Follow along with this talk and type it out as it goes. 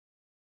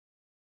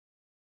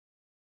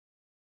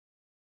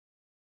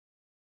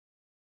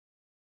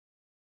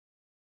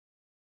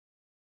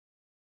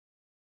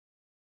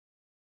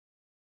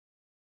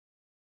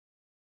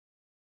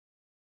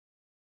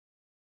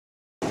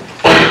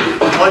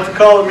like to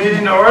call the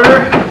meeting to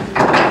order.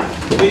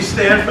 Please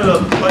stand for the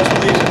Pledge of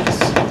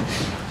Allegiance.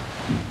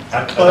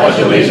 I pledge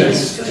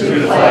allegiance to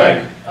the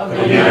flag of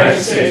the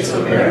United States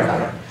of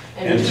America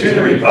and to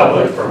the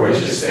republic for which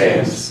it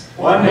stands,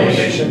 one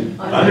nation,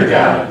 under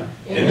God,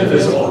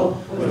 indivisible,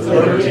 with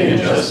liberty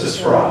and justice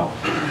for all.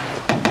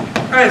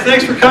 All right,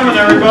 thanks for coming,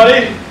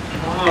 everybody.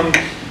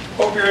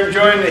 Hope you're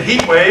enjoying the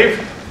heat wave.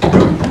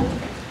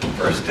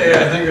 First day,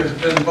 I think it's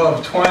been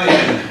above 20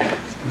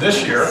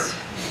 this year.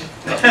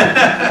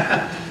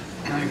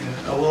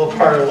 A little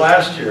part of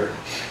last year.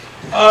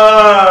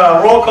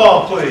 Roll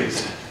call,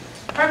 please.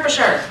 Mark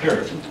Bouchard.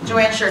 Here.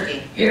 Joanne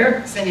Shirkey.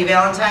 Here. Cindy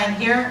Valentine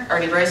here.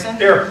 Artie Bryson.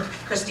 Here.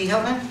 Christy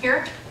Hilton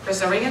here.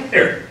 Chris O'Regan.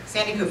 Here.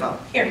 Sandy Kufo.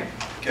 Here.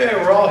 Okay,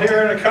 we're all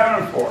here and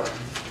accounted for.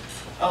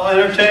 I'll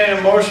entertain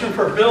a motion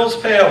for bills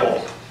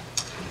payable.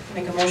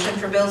 Make a motion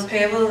for bills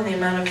payable in the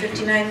amount of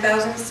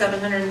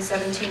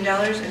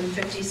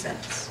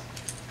 $59,717.50.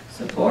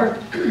 Support.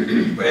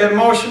 We have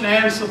motion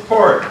and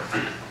support.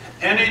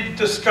 Any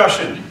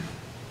discussion?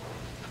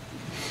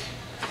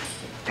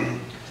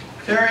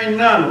 Hearing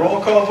none, roll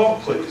call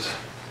vote, please.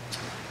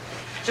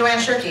 Joanne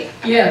Shirkey.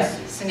 Yes.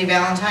 Cindy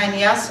Valentine,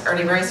 yes.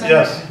 Artie Bryson.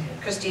 Yes.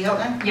 Christy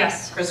Hilton.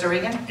 Yes. Chris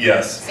O'Regan.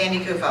 Yes.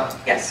 Sandy Kufo.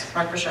 Yes.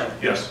 Mark Bouchard.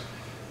 Yes.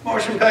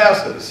 Motion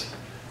passes.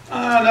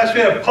 Next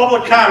we have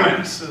public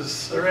comments.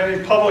 Is there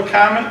any public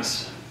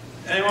comments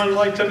anyone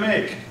like to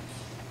make?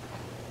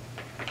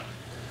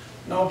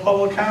 No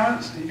public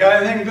comments? You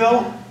got anything,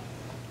 Bill?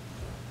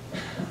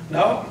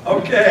 No?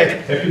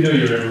 Okay. Happy New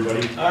Year,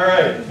 everybody. All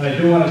right. I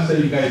do want to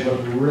say you guys look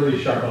really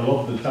sharp. I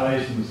love the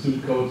ties and the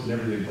suit coats and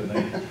everything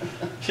tonight.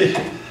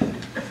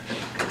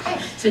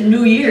 It's a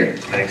new year.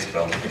 Thanks,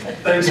 Bill.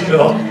 Thanks,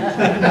 Bill.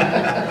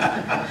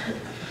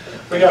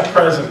 We got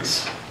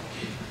presents.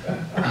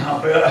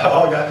 We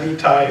all got new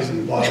ties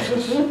and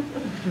blouses.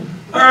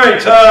 All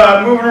right,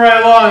 moving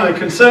right along, the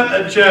consent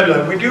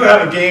agenda. We do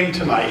have a game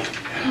tonight,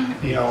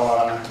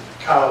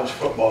 college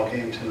football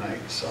game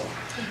tonight. So,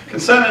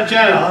 consent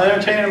agenda, I'll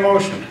entertain a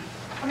motion.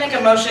 I'll make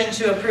a motion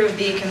to approve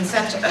the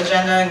consent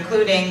agenda,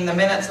 including the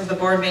minutes of the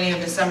board meeting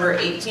of December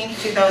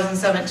 18th,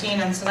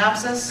 2017 and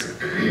synopsis,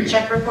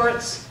 check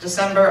reports,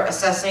 December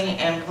assessing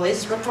and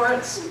police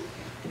reports,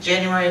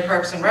 January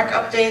Parks and Rec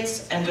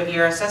updates, end of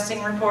year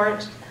assessing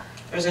report.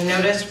 There's a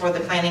notice for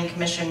the Planning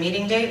Commission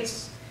meeting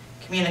dates,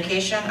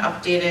 communication,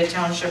 updated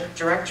township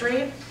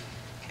directory,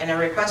 and a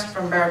request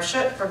from Barb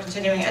Schutt for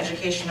continuing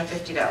education of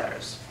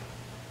 $50.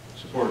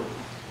 Support.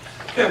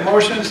 Okay,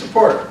 motion and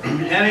support.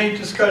 Any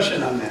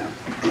discussion on that?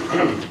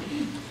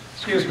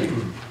 Excuse me.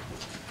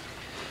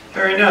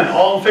 Hearing none.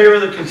 All in favor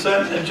of the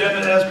consent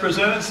agenda as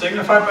presented,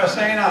 signify by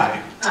saying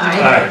aye.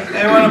 Aye.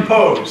 Anyone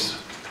opposed?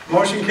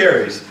 Motion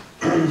carries.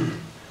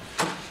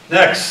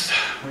 Next,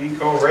 we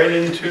go right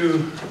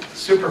into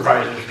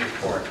supervisor's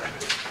report.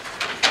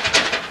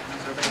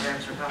 Everybody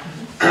grabs their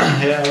coffee.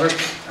 Yeah,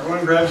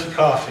 everyone grabs a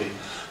coffee.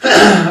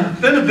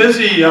 Been a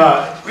busy,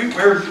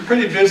 we're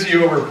pretty busy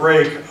over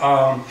break.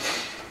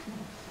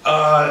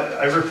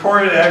 I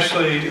reported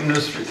actually in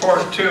this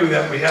report too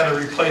that we had to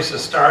replace a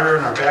starter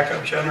in our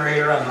backup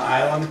generator on the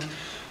island.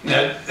 And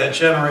that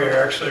generator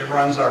actually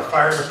runs our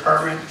fire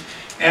department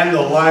and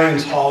the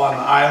Lions Hall on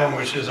the island,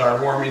 which is our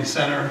warming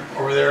center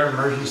over there,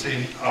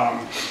 emergency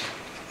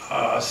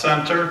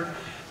center.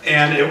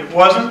 And it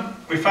wasn't,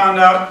 we found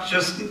out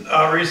just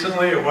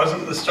recently, it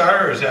wasn't the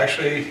starter, it was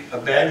actually a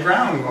bad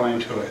ground going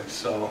to it.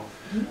 So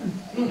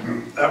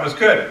that was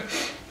good.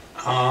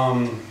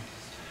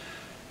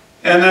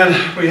 And then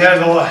we had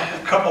a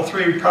couple,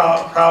 three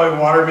probably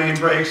water main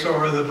breaks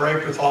over the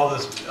break with all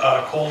this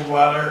cold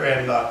weather,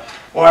 and the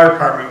water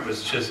department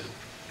was just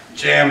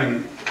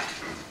jamming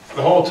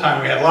the whole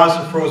time. We had lots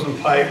of frozen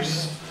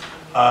pipes.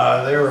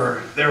 They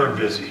were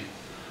busy.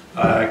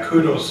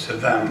 Kudos to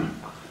them.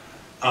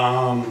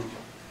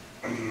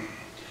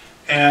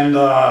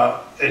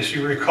 As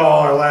you recall,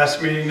 our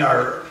last meeting,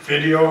 our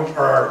video or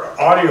our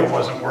audio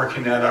wasn't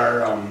working at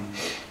our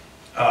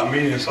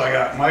meeting, so I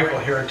got Michael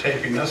here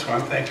taping this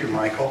one. Thank you,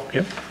 Michael.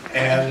 Yep.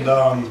 And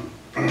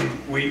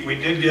we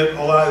did get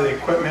a lot of the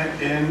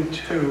equipment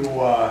into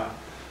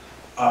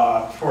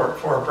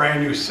for a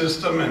brand new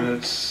system, and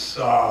it's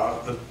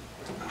I'm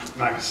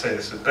not gonna say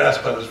it's the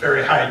best, but it's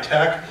very high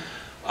tech.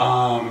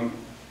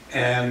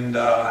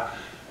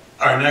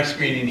 Our next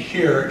meeting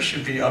here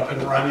should be up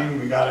and running.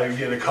 We got to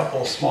get a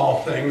couple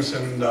small things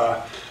and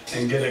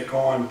get it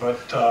going.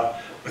 But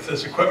with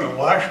this equipment,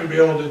 we'll actually be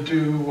able to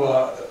do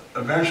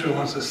eventually,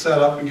 once it's set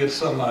up and get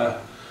some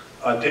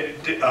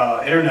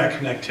internet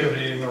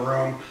connectivity in the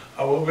room,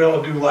 we'll be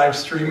able to do live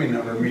streaming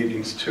of our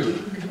meetings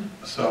too.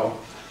 So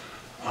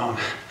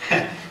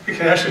we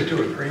can actually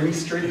do a green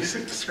screen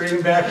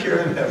back here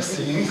and have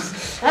scenes.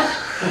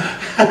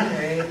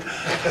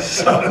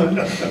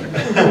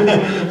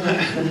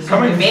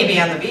 Coming maybe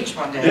on the beach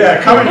one day.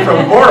 Yeah, coming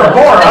from Bora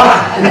Bora.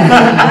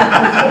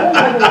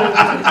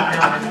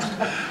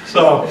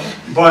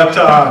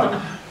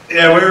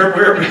 Yeah, we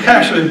were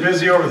actually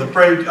busy over the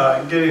break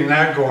getting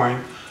that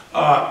going.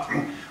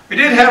 We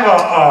did have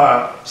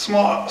a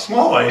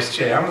small ice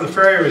jam. The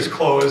ferry was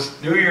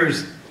closed New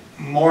Year's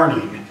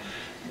morning,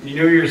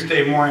 New Year's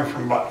Day morning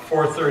from about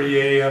 4:30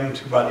 a.m.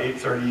 to about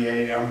 8:30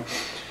 a.m.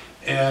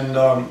 And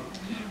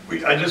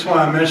I just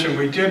want to mention,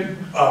 we did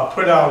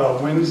put out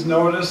a winds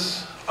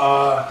notice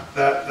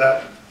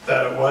that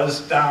it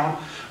was down,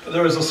 but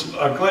there was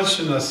a glitch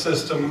in the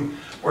system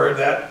where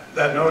that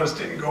notice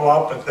didn't go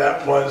out, but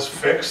that was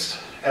fixed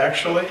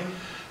actually.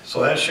 So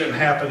that shouldn't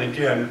happen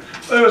again.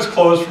 But it was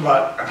closed for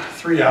about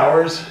 3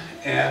 hours,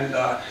 and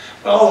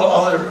all the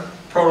other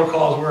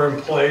protocols were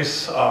in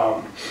place. You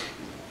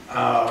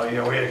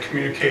know, we had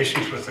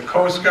communications with the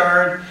Coast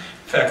Guard. In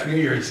fact, New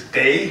Year's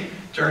Day,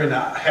 during the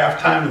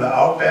halftime of the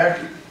Outback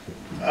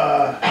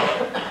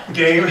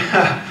game,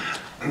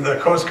 the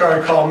Coast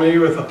Guard called me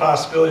with the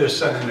possibility of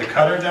sending a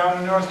cutter down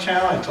the North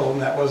Channel. I told them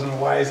that wasn't a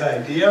wise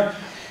idea.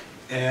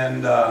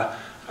 And I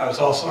was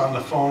also on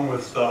the phone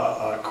with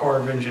the Corps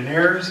of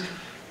Engineers,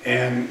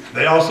 and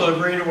they also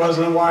agreed it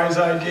wasn't a wise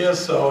idea,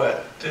 so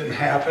it didn't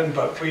happen.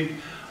 But we,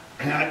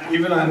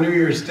 even on New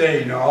Year's Day,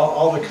 you know,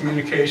 all the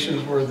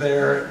communications were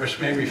there, which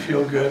made me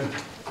feel good.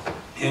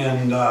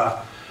 And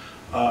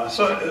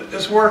so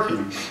it's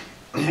working.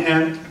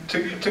 And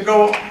to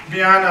go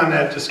beyond on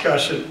that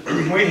discussion,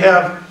 we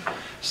have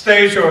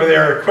staged over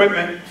there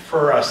equipment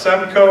for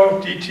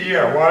Semco, DT,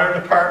 our water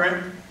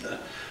department.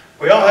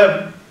 We all have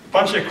a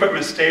bunch of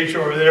equipment staged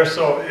over there,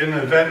 so in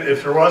the event,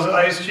 if there was an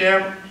ice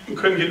jam, we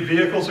couldn't get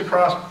vehicles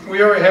across,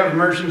 we already have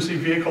emergency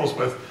vehicles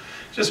with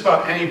just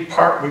about any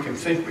part we can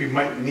think we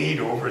might need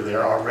over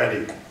there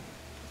already.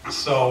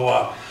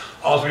 So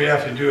all we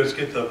have to do is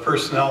get the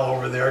personnel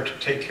over there to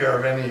take care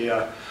of any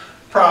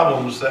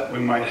problems that we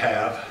might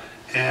have.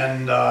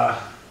 And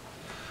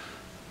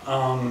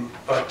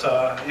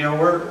you know,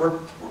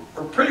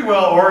 we're pretty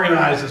well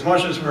organized, as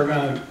much as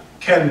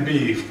can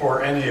be,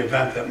 for any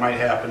event that might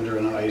happen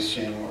during an ice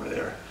jam over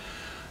there.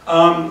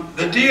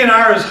 The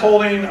DNR is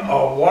holding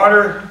a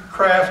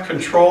watercraft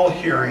control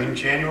hearing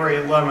January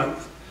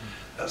 11th.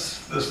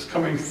 That's this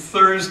coming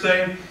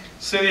Thursday.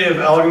 City of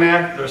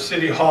Elginak, their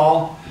city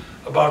hall,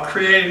 about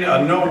creating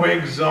a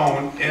no-wig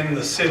zone in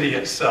the city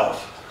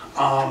itself.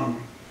 Do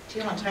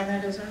you know what time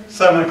that is?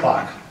 7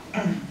 o'clock.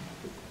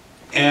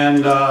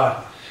 And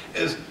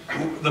is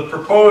the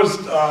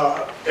proposed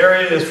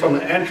area is from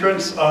the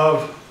entrance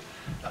of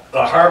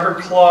the Harbor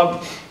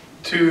Club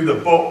to the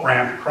boat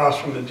ramp across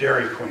from the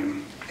Dairy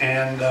Queen.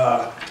 And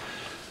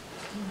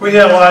we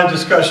had a lot of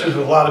discussions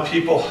with a lot of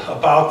people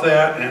about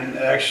that, and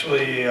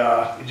actually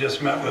we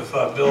just met with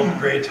Bill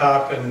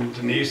Graytop and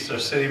Denise, their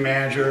city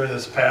manager,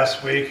 this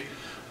past week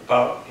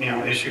about, you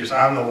know, issues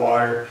on the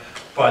water.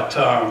 But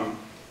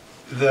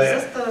Is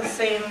this the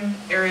same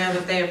area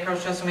that they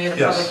approached us and we had a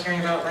Yes. public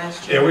hearing about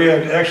last year? Yeah, we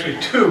had actually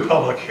 2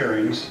 public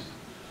hearings,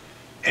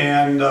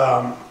 and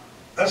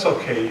that's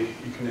okay,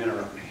 you can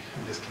interrupt me.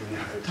 I'm just giving you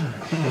a hard time.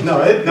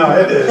 No,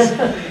 it is.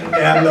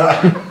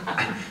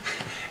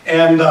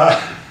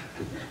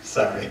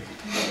 Sorry.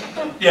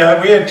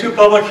 Yeah, we had 2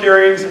 public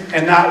hearings,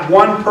 and not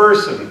one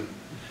person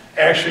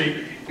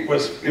actually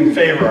was in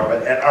favor of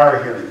it at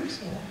our hearings.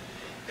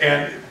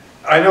 And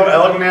I know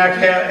Elginak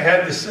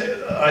had this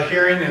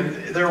hearing, and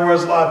there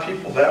was a lot of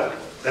people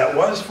that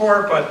was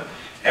for it, but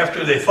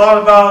after they thought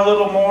about it a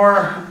little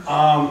more,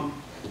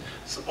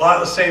 a lot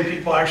of the same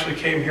people actually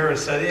came here and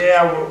said,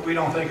 yeah, we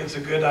don't think it's a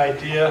good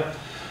idea.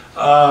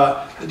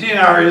 The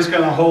DNR is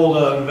going to hold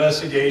an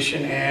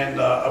investigation and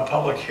a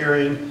public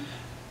hearing.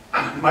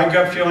 My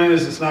gut feeling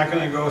is it's not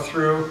going to go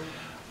through.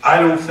 I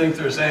don't think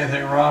there's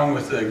anything wrong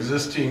with the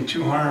existing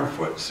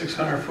 200-foot,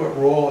 600-foot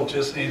rule. It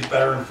just needs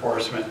better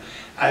enforcement.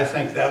 I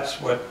think that's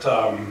what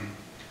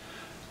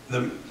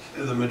the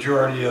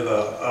majority of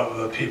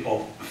the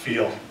people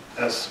feel.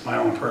 That's my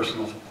own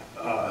personal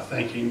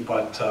thinking,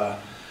 but I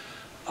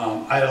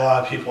had a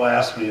lot of people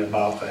ask me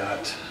about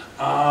that.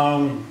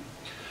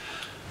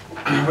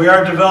 We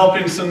are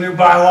developing some new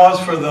bylaws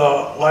for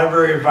the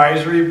Library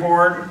Advisory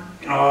Board.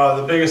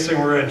 The biggest thing,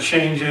 we're going to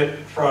change it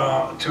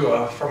from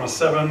a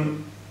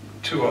 7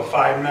 to a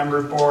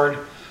 5-member board,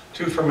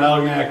 2 from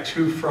Elginak,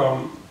 2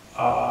 from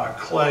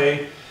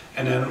Clay,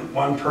 and then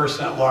 1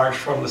 person at large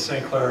from the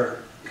St. Clair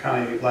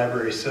County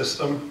Library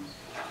System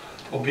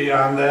will be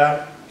on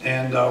that.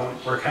 And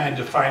we're kind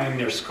of defining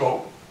their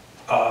scope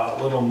a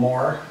little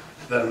more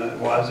than it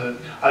was.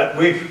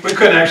 We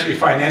couldn't actually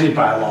find any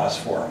bylaws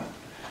for them.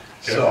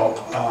 So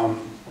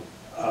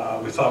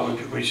we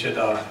thought we should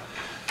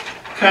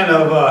kind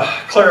of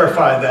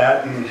clarify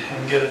that and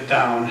get it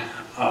down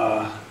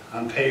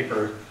on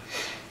paper.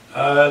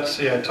 Let's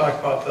see, I talked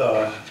about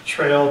the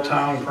Trail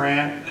Town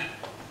Grant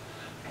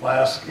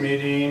last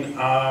meeting.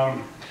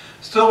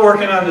 Still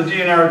working on the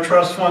DNR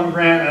Trust Fund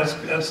grant.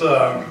 That's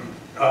to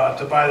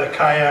buy the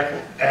kayak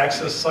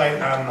access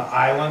site on the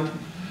island.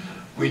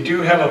 We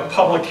do have a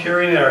public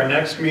hearing at our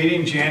next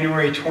meeting,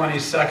 January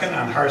 22nd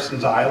on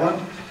Harson's Island.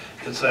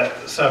 It's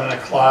at 7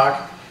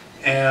 o'clock.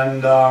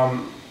 And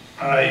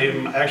I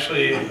am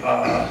actually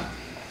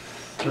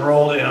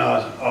enrolled in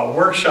a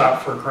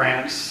workshop for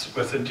grants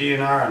with the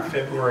DNR on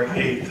February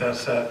 8th.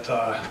 That's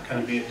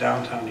going to be at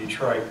downtown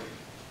Detroit.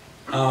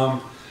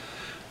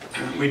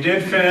 We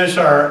did finish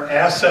our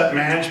asset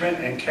management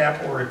and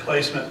capital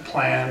replacement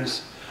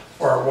plans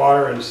for our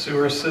water and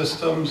sewer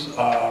systems.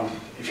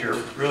 If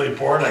you're really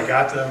bored, I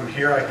got them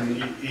here. I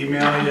can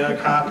email you a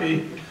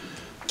copy,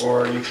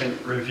 or you can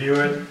review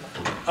it.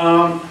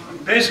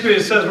 Basically,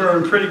 it says we're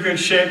in pretty good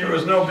shape. There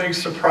was no big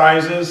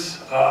surprises.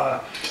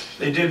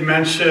 They did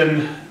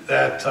mention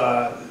that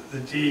the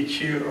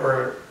DEQ,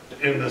 or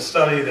in the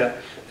study, that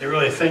they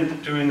really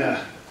think doing the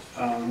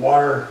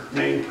water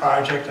main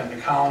project on the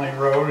Colony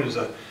Road is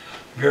a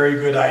very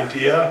good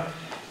idea.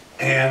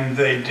 And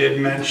they did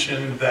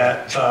mention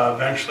that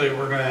eventually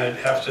we're going to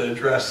have to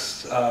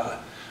address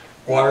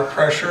water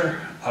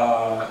pressure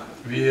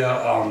via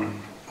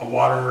a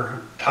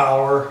water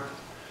tower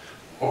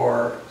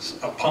or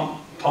a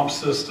pump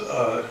system,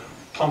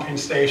 pumping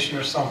station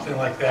or something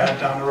like that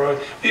down the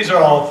road. These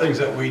are all things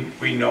that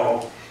we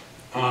know.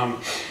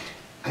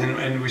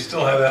 And we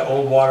still have that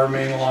old water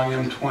main along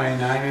M29,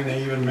 and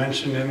they even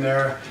mentioned in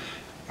there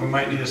we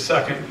might need a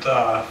second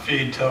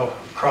feed to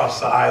cross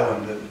the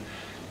island.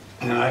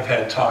 And I've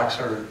had talks,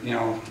 or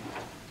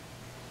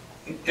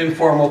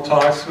informal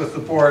talks with the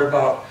board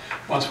about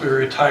once we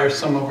retire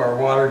some of our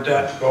water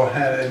debt, go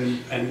ahead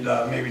and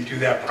maybe do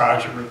that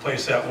project,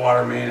 replace that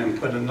water main, and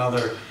put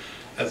another,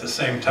 at the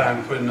same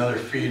time, put another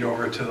feed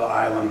over to the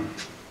island.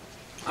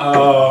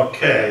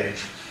 Okay.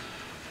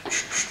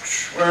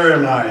 Where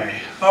am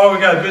I? Oh, we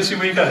got a busy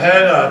week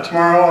ahead.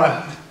 Tomorrow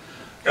I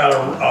got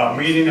a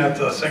meeting at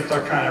the St.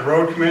 Clair County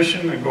Road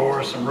Commission to go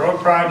over some road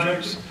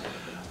projects.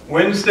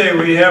 Wednesday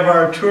we have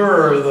our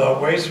tour of the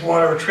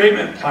wastewater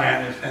treatment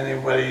plant, if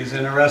anybody's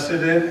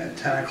interested in, at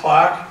 10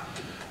 o'clock.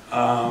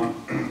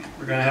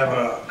 We're going to have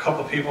a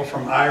couple people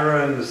from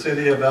IRA in the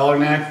city of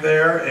Elginak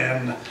there,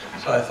 and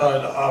so I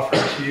thought I'd offer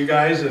it to you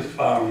guys if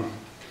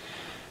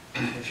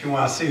you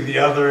want to see the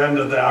other end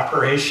of the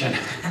operation.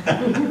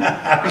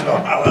 I don't know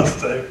how else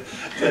to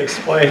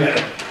explain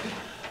it.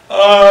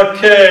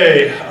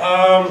 Okay.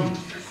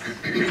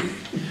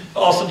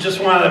 Also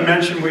just wanted to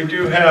mention we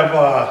do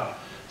have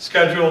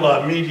scheduled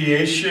a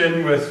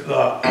mediation with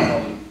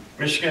the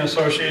Michigan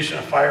Association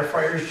of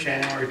Firefighters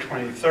January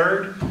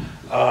 23rd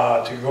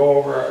to go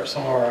over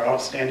some of our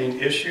outstanding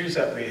issues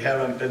that we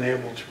haven't been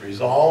able to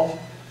resolve.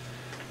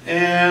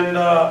 And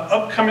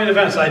upcoming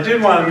events, I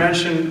did want to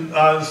mention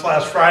this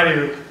last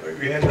Friday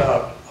we had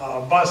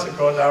a bus that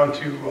goes down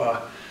to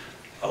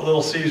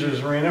Little Caesars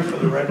Arena for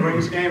the Red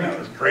Wings game. That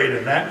was a great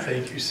event.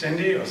 Thank you,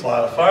 Cindy. It was a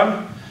lot of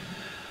fun.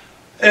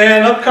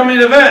 And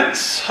upcoming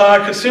events,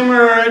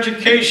 Consumer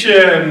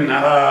Education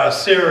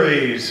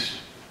Series,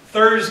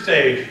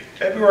 Thursday,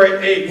 February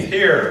 8th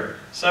here,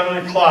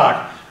 7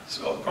 o'clock.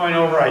 So going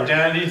over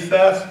identity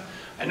theft.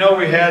 I know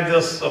we had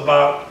this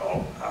about,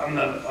 on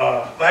the,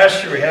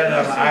 last year we had it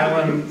on the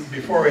island,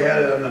 before we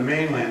had it on the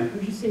mainland.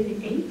 Would you say the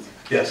 8th?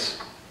 Yes.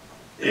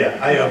 Yeah,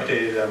 I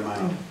updated it on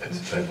mine.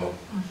 That's a typo.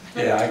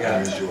 Yeah, I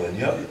got it. Julian,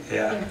 yep.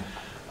 Yeah.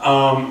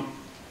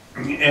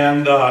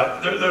 And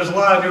there's a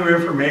lot of new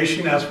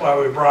information, that's why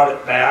we brought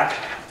it back.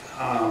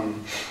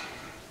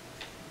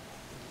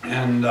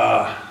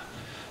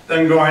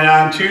 Then going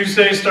on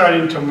Tuesday,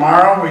 starting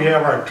tomorrow, we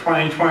have our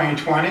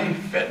 20-20-20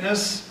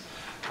 fitness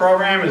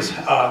program. Is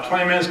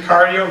 20 minutes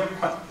cardio,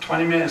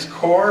 20 minutes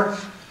core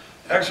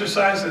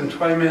exercise, and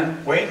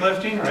 20-minute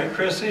weightlifting, right,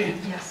 Chrissy?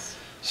 Yes.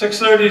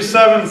 6:30 to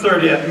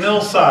 7:30 at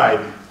Millside.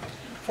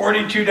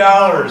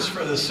 $42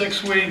 for the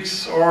 6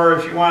 weeks, or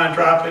if you want to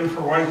drop in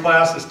for one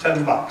class, it's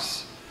 $10.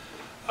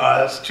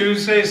 That's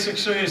Tuesday,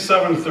 6:30 to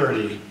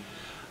 7:30.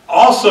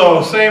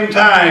 Also, same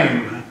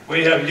time,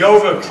 we have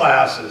yoga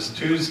classes,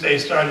 Tuesday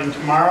starting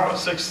tomorrow at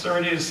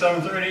 6:30 to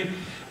 7:30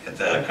 at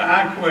the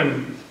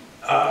Algonquin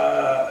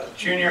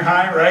Junior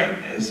High, right?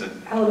 Is it?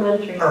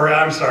 Elementary. Or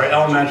I'm sorry,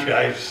 elementary,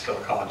 I still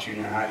call it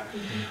junior high.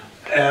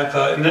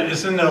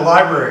 It's in the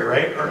library,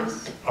 right? Or,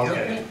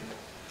 okay.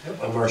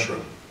 Yep, on Marsh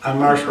Road. On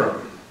Marsh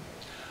Road.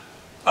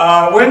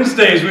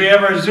 Wednesdays, we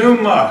have our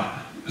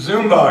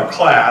Zumba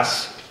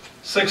class,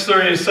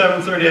 6:30 to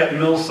 7:30 at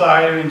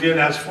Millside, and again,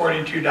 that's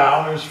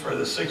 $42 for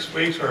the 6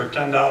 weeks, or a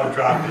 $10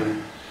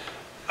 drop-in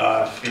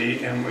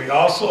fee. And we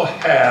also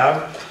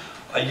have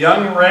a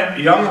Young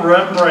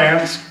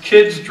Rembrandt's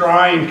Kids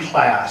Drawing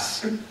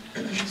class,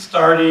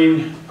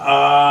 starting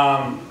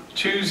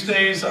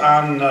Tuesdays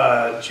on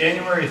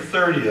January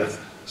 30th.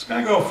 It's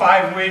going to go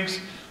 5 weeks.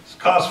 It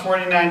costs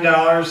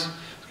 $49.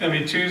 It's going to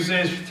be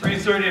Tuesdays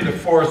 3:30 to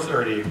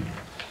 4:30.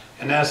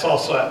 And that's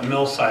also at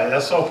Millside.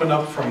 That's open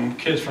up from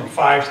kids from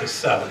 5 to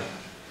 7.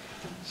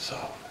 So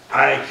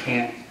I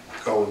can't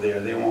go there.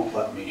 They won't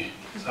let me.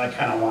 So I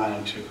kind of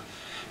wanted to.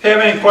 If you have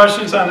any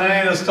questions on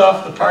any of the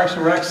stuff, the Parks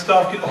and Rec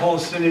stuff, get a hold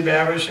of Cindy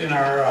Babish in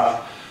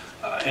our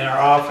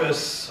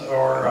office,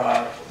 or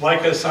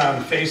like us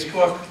on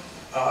Facebook,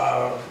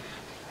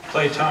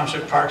 Clay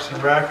Township Parks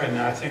and Rec, and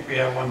I think we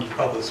have one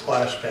called the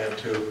Splash Pad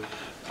too.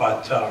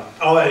 But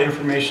all that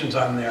information's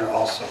on there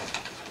also.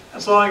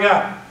 That's all I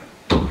got.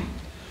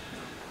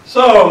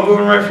 So,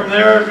 moving right from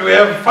there, do we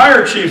have a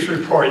fire chief's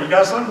report? You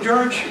got something,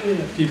 George? A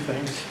few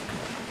things.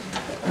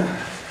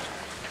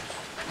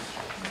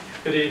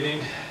 Good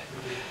evening.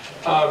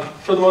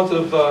 For the month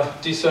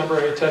of December,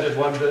 I attended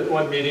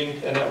one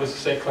meeting, and that was the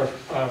St. Clair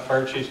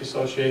Fire Chiefs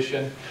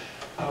Association.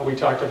 We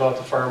talked about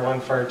the Fire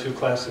 1, Fire 2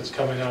 class that's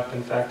coming up.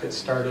 In fact, it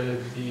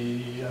started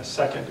the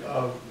 2nd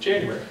of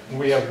January, and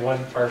we have one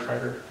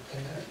firefighter in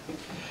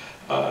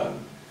that.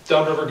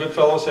 Downriver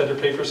Goodfellows had their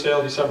paper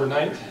sale December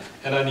 9th,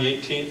 and on the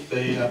 18th,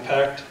 they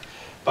packed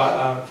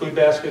food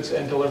baskets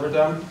and delivered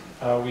them.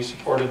 We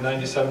supported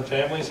 97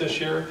 families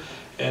this year,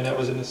 and that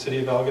was in the city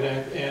of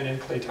Algonac and in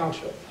Clay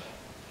Township.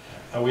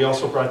 We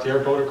also brought the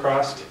airboat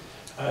across.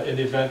 In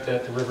the event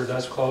that the river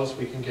does close,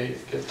 we can get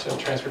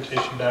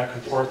transportation back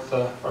and forth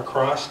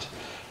across.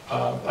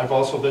 I've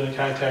also been in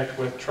contact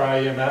with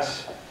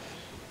Tri-EMS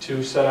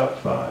to set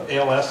up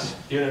ALS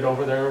unit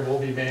over there. Will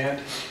be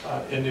manned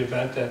in the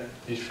event that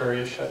these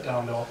ferries shut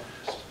down. They'll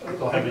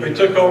have We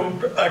took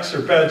over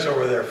extra beds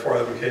over there for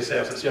them in case they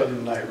have to spend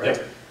the night,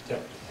 right?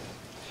 Yep.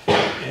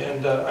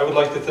 And I would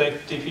like to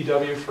thank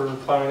DPW for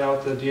plowing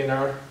out the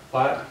DNR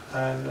lot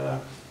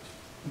on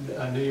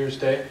New Year's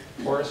Day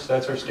for us.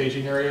 That's our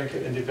staging area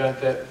in the event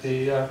that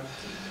the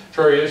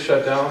ferry is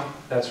shut down.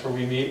 That's where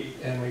we meet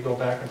and we go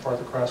back and forth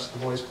across the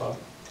boys club.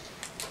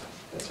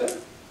 That's it.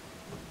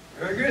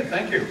 Very good,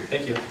 thank you.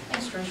 Thank you.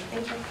 Thanks, George.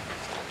 Thank you.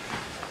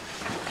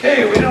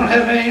 Okay, we don't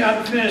have any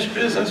unfinished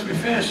business. We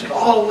finished it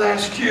all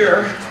last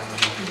year.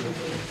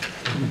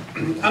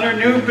 Under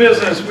new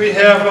business, we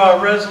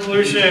have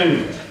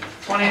Resolution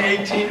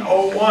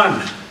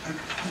 2018-01.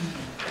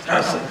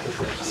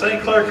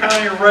 St. Clair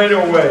County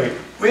right-of-way.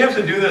 We have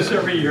to do this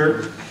every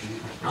year.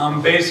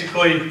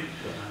 Basically,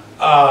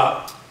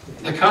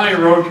 the County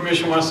Road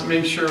Commission wants to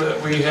make sure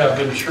that we have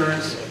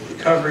insurance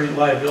covering,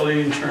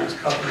 liability insurance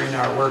covering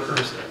our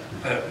workers.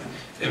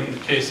 In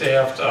case they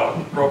have to,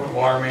 broken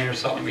water main or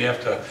something, we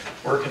have to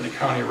work in the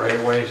county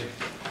right-of-way.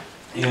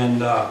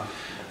 And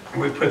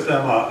we put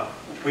them,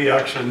 we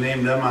actually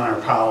named them on our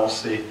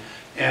policy.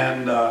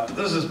 And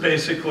this is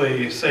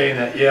basically saying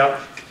that, yep,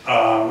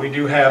 we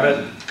do have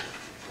it.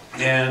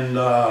 And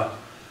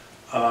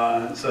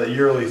it's a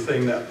yearly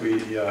thing that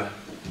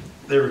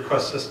they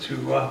request us to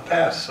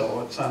pass,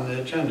 so it's on the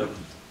agenda.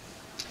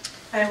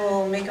 I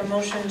will make a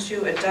motion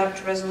to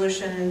adopt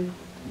Resolution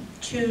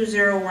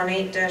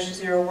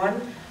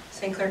 2018-01,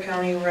 St. Clair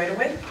County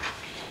right-of-way.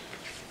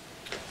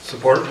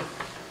 Support?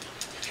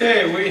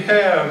 Okay, we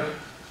have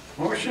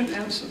motion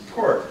and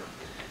support.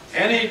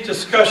 Any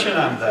discussion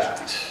on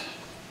that?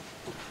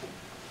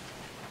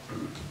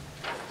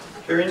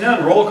 Hearing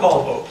none, roll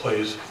call vote,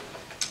 please.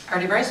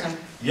 Artie Bryson,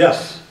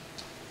 Yes.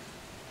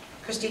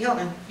 Christy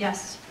Hilton,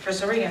 Yes.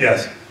 Chris O'Regan.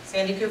 Yes.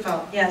 Sandy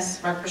Kufel,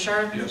 Yes. Mark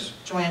Bouchard, Yes.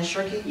 Joanne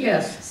Shirkey,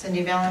 Yes.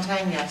 Cindy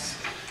Valentine, yes.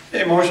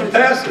 Okay, motion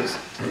passes.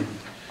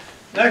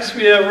 Next,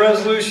 we have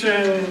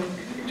Resolution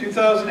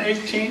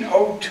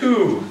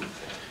 2018-02.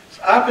 It's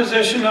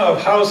opposition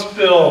of House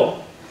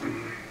Bill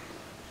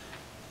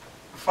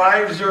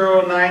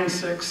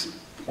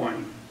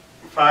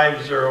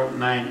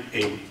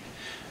 5096.5098.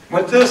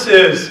 What this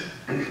is,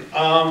 and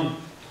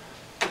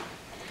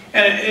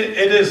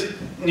it is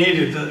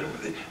needed.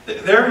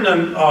 They're in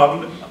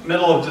the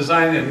middle of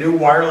designing a new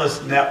wireless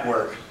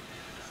network.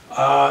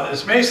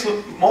 It's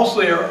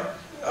mostly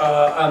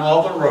on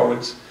all the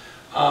roads.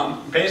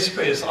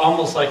 Basically, it's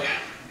almost like,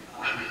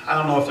 I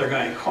don't know if they're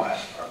going to,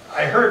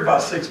 I heard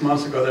about 6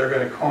 months ago they're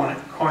going to coin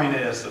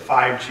it as the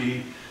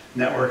 5G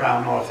network. I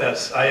don't know if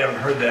that's, I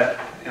haven't heard that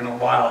in a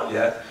while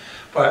yet.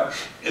 But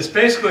it's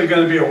basically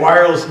going to be a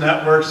wireless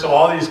network so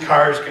all these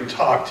cars can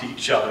talk to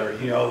each other.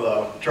 You know,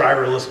 the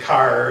driverless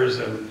cars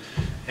and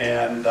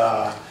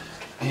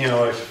you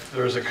know, if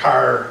there's a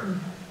car,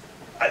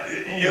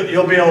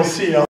 you'll be able to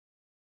see other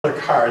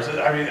cars.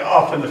 I mean,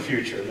 off in the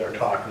future they're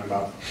talking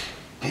about.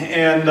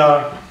 And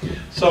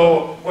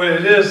so what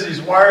it is,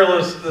 these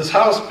wireless, this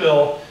House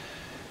bill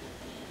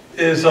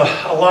is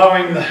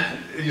allowing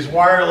these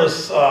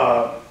wireless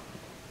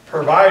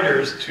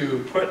providers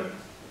to put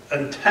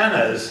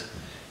antennas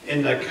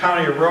in the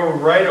county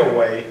road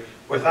right-of-way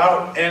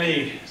without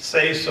any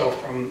say-so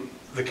from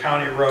the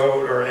county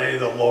road or any of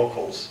the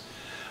locals.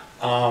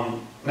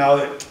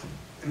 Now,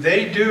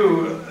 they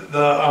do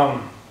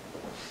the,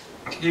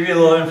 to give you a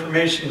little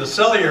information, the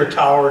cellular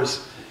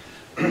towers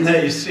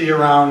that you see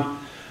around,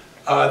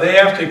 they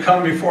have to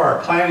come before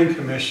our planning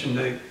commission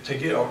to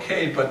get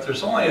okay, but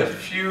there's only a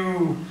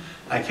few,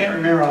 I can't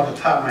remember off the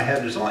top of my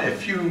head, there's only a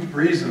few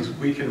reasons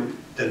we can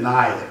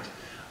deny it.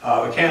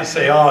 We can't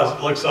say, oh,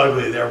 it looks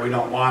ugly there, we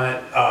don't want it.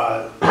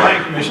 The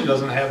planning commission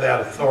doesn't have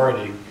that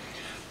authority.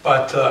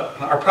 But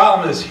our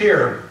problem is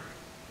here,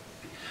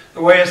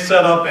 the way it's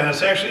set up, and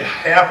it's actually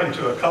happened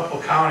to a couple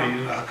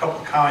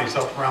counties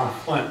up around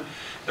Flint.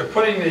 They're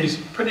putting these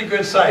pretty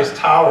good sized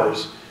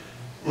towers,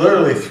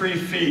 literally 3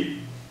 feet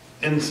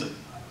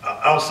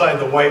outside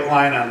the white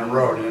line on the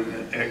road,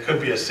 and it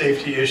could be a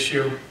safety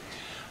issue.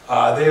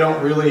 They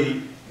don't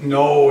really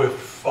know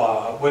if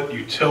what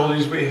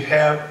utilities we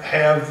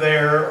have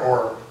there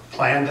or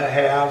plan to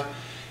have,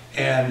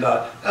 And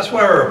that's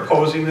why we're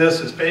opposing this.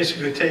 It's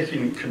basically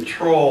taking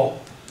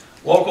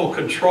local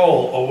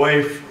control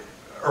away,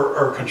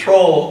 or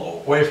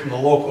control away from the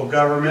local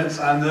governments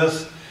on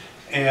this.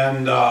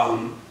 And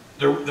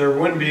there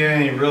wouldn't be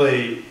any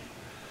really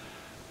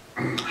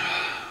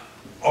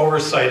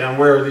oversight on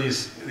where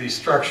these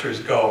structures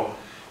go.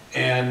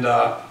 And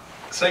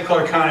St.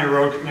 Clair County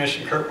Road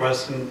Commission, Kurt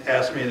Weston,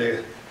 asked me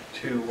to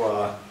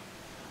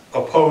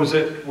oppose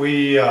it.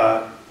 We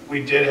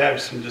did have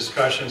some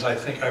discussions. I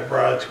think I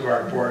brought it to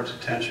our board's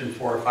attention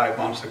 4 or 5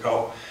 months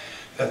ago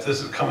that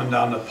this is coming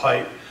down the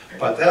pipe.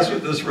 But that's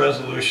what this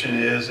resolution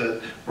is.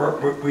 That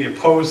we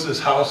oppose this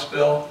House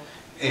bill,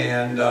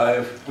 and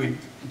if we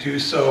do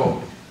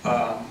so,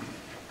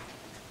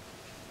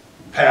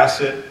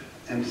 pass it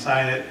and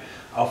sign it,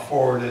 I'll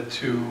forward it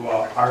to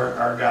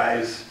our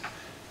guys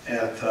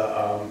at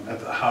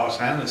the House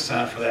and the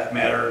Senate for that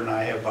matter. And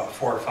I have about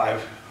 4 or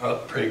 5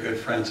 pretty good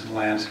friends in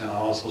Lansing, and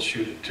I'll also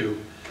shoot it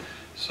too.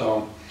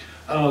 So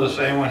I don't know, does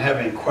anyone have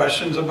any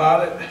questions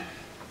about it?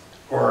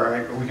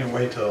 Or we can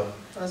wait till...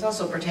 Well, this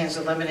also pertains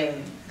to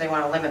limiting, they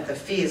want to limit the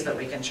fees that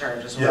we can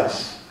charge as well.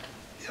 Yes,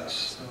 yes.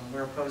 So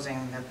we're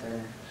opposing that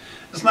they're...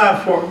 It's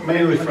not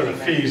mainly for the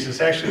fees,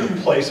 it's actually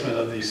the placement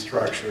of these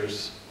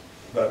structures,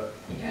 but...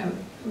 Yeah,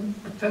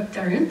 affect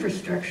our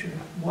infrastructure,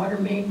 water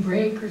main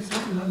break or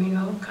something, I mean,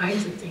 all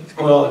kinds of things.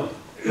 Well,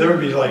 there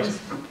would be like,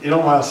 you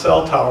don't want a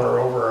cell tower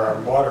over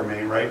our water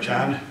main, right,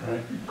 John?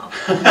 Right.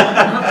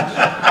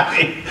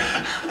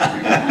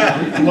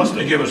 Unless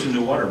they give us a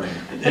new water main.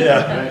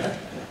 Yeah. Right.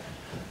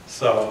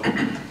 So,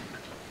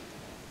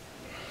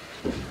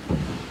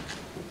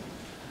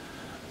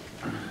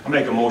 I'll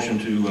make a motion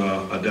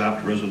to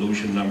adopt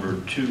resolution number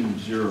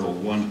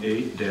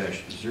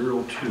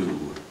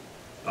 2018-02,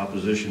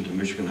 opposition to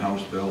Michigan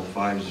House Bill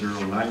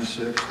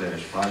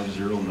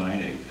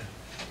 5096-5098.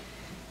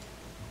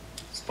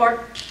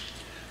 Support.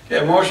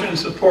 okay, motion and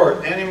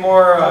support. Any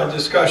more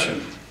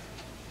discussion?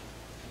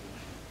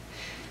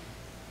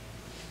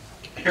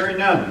 Hearing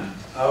none.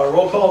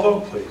 Roll call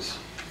vote, please.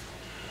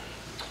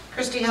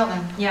 Christy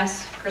Hilton.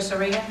 Yes. Chris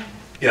O'Regan.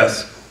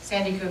 Yes.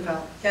 Sandy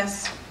Kufel.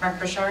 Yes. Mark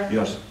Bouchard.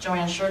 Yes.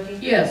 Joanne Shorkey.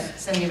 Yes.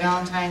 Cindy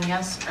Valentine,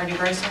 yes. Artie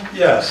Bryson.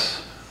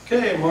 Yes.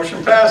 Okay,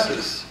 motion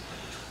passes.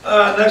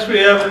 Next we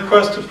have a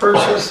request to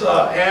purchase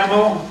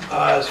ammo.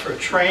 It's for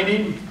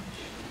training.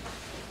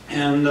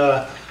 And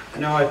I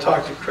know I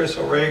talked to Chris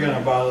O'Regan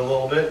about it a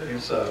little bit.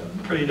 It's a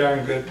pretty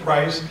darn good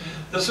price.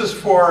 This is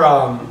for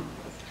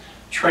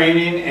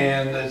training,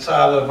 and it's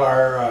out of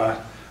our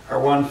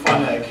one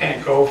fund that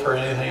can't go for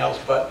anything else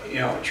but, you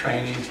know,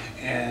 training.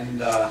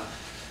 And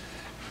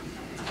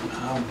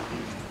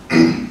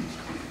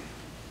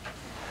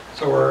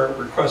so we're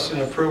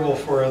requesting approval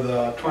for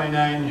the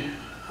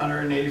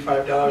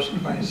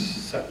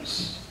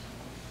 $2,985.20.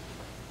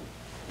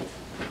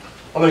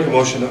 I'll make a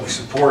motion that we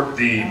support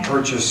the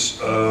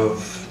purchase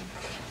of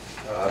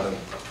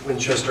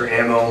Winchester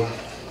ammo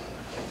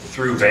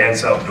through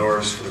Vance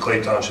Outdoors for the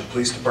Clay Township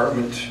Police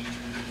Department.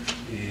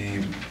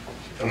 The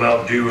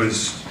amount due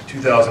is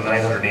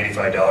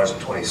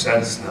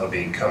 $2,985.20, and that'll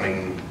be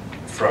coming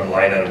from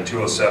line item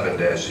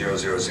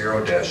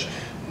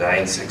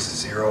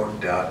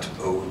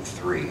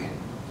 207-000-960.03.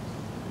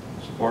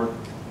 Support.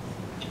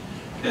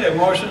 Okay,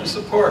 motion and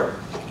support.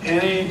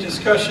 Any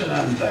discussion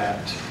on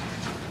that?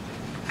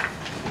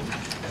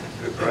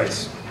 Good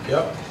price.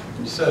 Yep.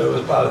 You said it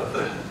was about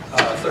a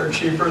third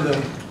cheaper than,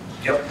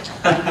 Yep.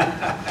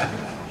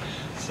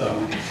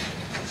 so.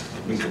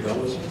 Than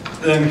Cabela's?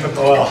 Then,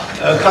 well,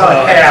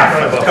 about half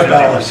of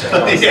Cabela's.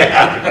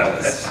 Yeah.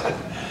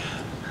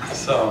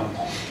 So,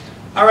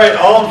 all right,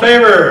 all in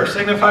favor,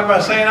 signify by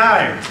saying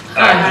aye.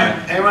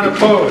 Aye. Anyone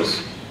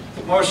opposed?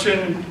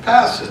 Motion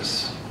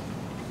passes.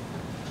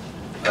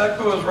 That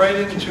goes right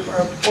into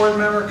our board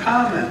member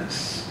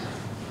comments.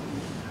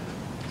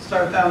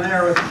 Start down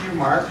there with you,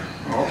 Mark.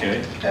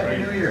 Okay. Happy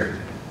New Year.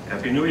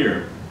 Happy New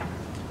Year.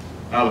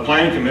 The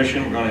Planning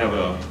Commission, we're going to have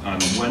on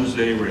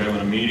Wednesday, we're having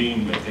a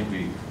meeting. I think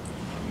we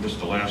missed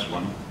the last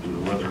one due to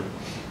the weather.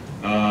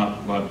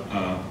 But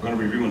we're going to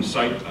be reviewing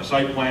a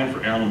site plan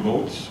for Allen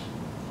boats.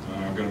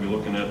 We're going to be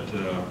looking at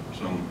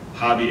some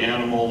hobby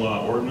animal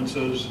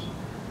ordinances,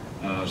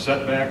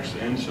 setbacks,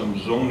 and some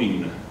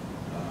zoning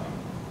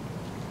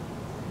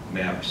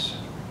maps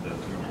that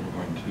we're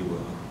going to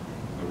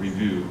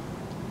review.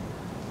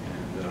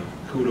 And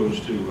kudos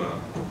to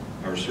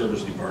our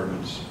service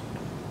departments.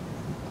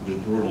 It's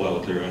brutal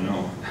out there, I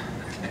know.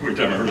 Every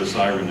time I heard a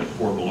siren at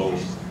 4 below. You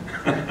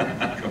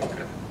guys,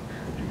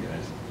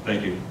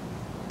 thank you.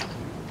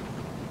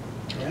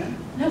 Okay.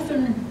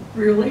 Nothing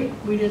really.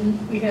 We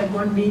had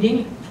one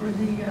meeting for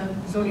the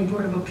zoning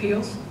board of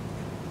appeals,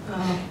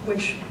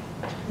 which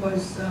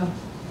was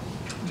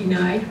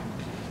denied.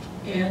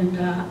 And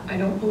I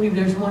don't believe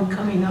there's one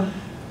coming up.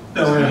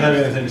 No, we don't have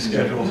anything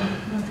scheduled.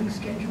 Nothing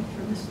scheduled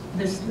for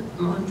this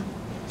month.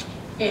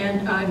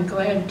 And I'm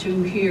glad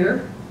to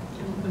hear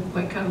with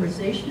my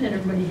conversation that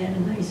everybody had a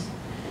nice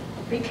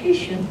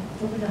vacation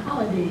over the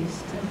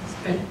holidays to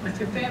spend with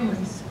their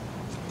families.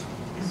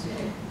 So,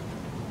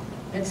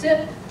 that's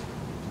it.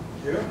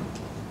 Yeah.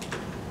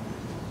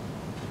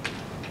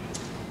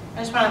 I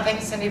just want to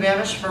thank Cindy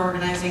Babish for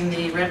organizing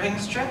the Red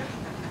Wings trip.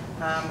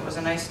 It was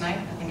a nice night.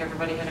 I think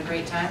everybody had a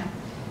great time,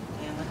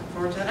 and looking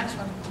forward to the next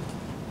one.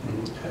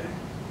 Okay.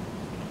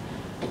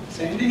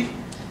 Sandy?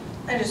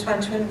 I just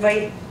want to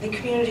invite the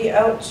community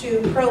out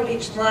to Pearl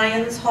Beach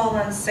Lions Hall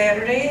on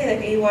Saturday.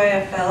 The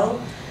AYFL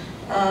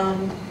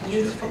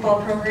youth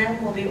football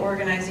program will be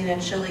organizing a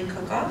chili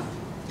cook-off.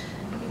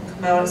 You can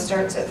come out, it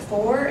starts at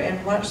 4,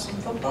 and watch some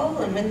football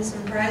and win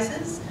some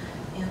prizes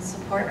and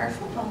support our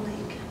football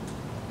league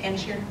and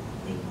cheer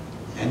league.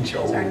 And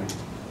Joe. Sorry,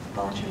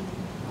 football and cheer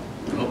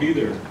league. I'll be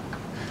there.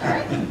 All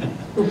right.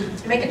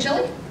 You making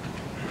chili?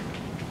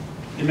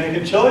 You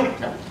making chili?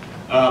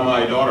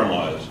 My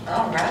daughter-in-law is.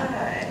 All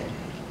right.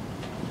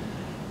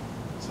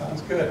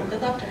 Sounds good. Well,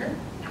 good luck to her.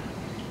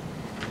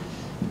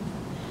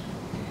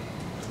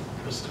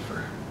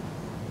 Christopher.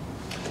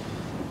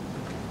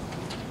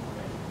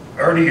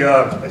 Artie,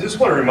 I just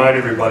want to remind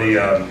everybody,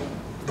 the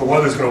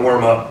weather's going to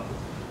warm up,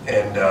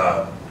 and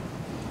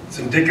it's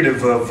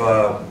indicative of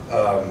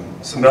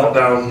some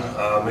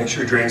meltdown. Make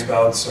sure your drain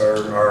spouts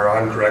are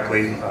on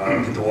correctly.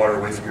 Get the water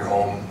away from your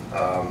home.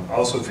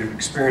 Also, if you're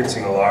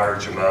experiencing a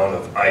large amount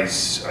of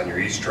ice on your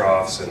east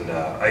troughs and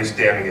ice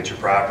damming at your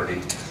property,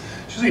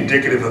 it's usually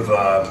indicative of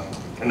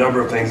a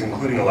number of things,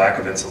 including a lack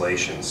of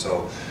insulation.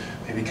 So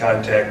maybe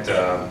contact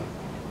a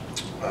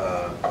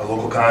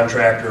local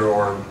contractor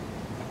or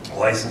a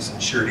licensed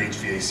insured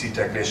HVAC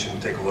technician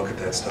to take a look at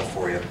that stuff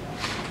for you.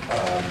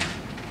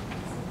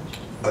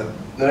 But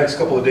the next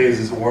couple of days,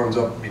 as it warms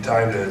up, will be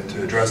time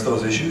to address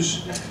those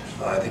issues.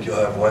 I think you'll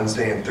have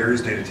Wednesday and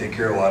Thursday to take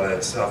care of a lot of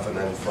that stuff, and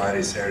then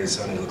Friday, Saturday,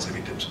 Sunday, it looks like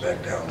it dips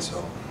back down.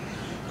 So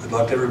good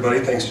luck to everybody.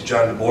 Thanks to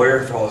John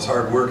DeBoyer for all his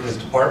hard work in his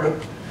department,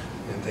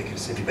 and thank you to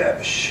Cindy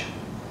Babish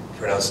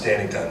for an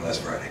outstanding time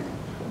last Friday.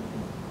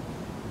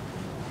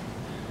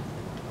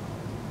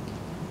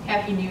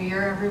 Happy New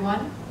Year,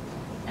 everyone.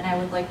 And I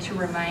would like to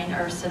remind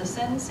our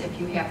citizens, if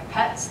you have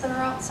pets that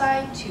are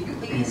outside, to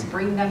please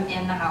bring them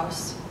in the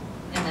house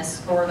in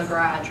this, or the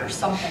garage or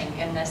something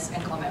in this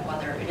inclement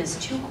weather. It is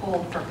too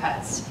cold for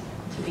pets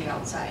to be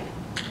outside.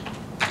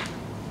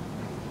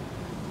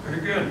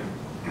 Very good.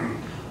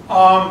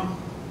 I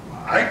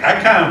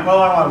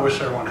want to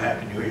wish everyone a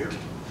Happy New Year.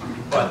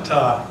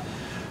 But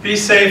be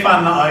safe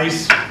on the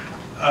ice.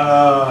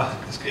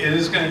 It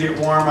is going to get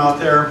warm out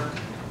there,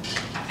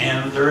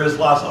 and there is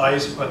lots of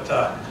ice, but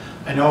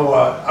I know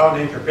out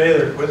in Anchor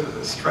Bay, what is it,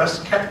 the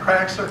stress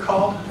cracks they're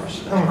called?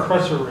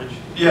 Pressure ridge.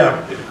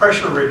 Yeah,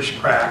 pressure ridge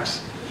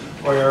cracks,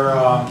 where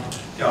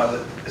you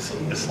know,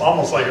 it's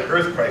almost like an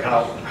earthquake,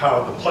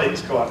 how the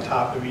plates go on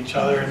top of each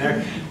other,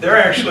 and they're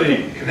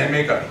actually, they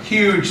make a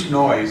huge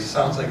noise. It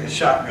sounds like a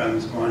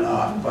shotgun's going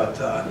off, but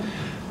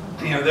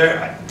you know,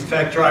 in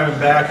fact, driving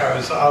back, I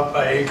was out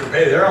by Anchor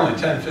Bay. They're only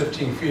 10,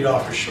 15 feet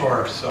off the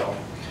shore, so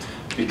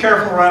be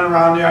careful running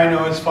around there. I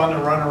know it's fun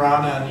to run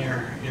around on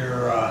your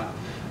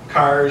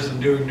cars and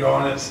doing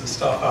donuts and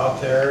stuff out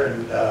there,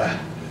 and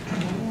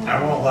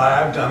I won't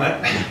lie, I've done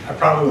it. I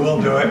probably will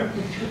do it,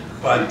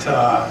 but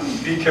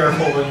be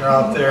careful when you're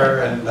out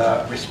there, and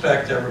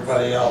respect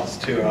everybody else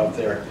too out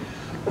there.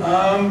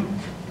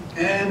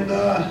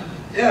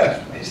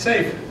 Yeah, be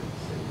safe.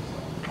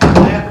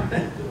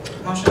 Yeah.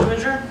 Motion to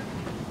adjourn?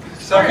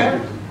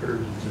 Second?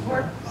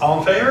 Support. All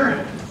in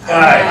favor?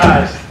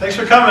 Aye. Thanks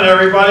for coming,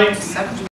 everybody. 7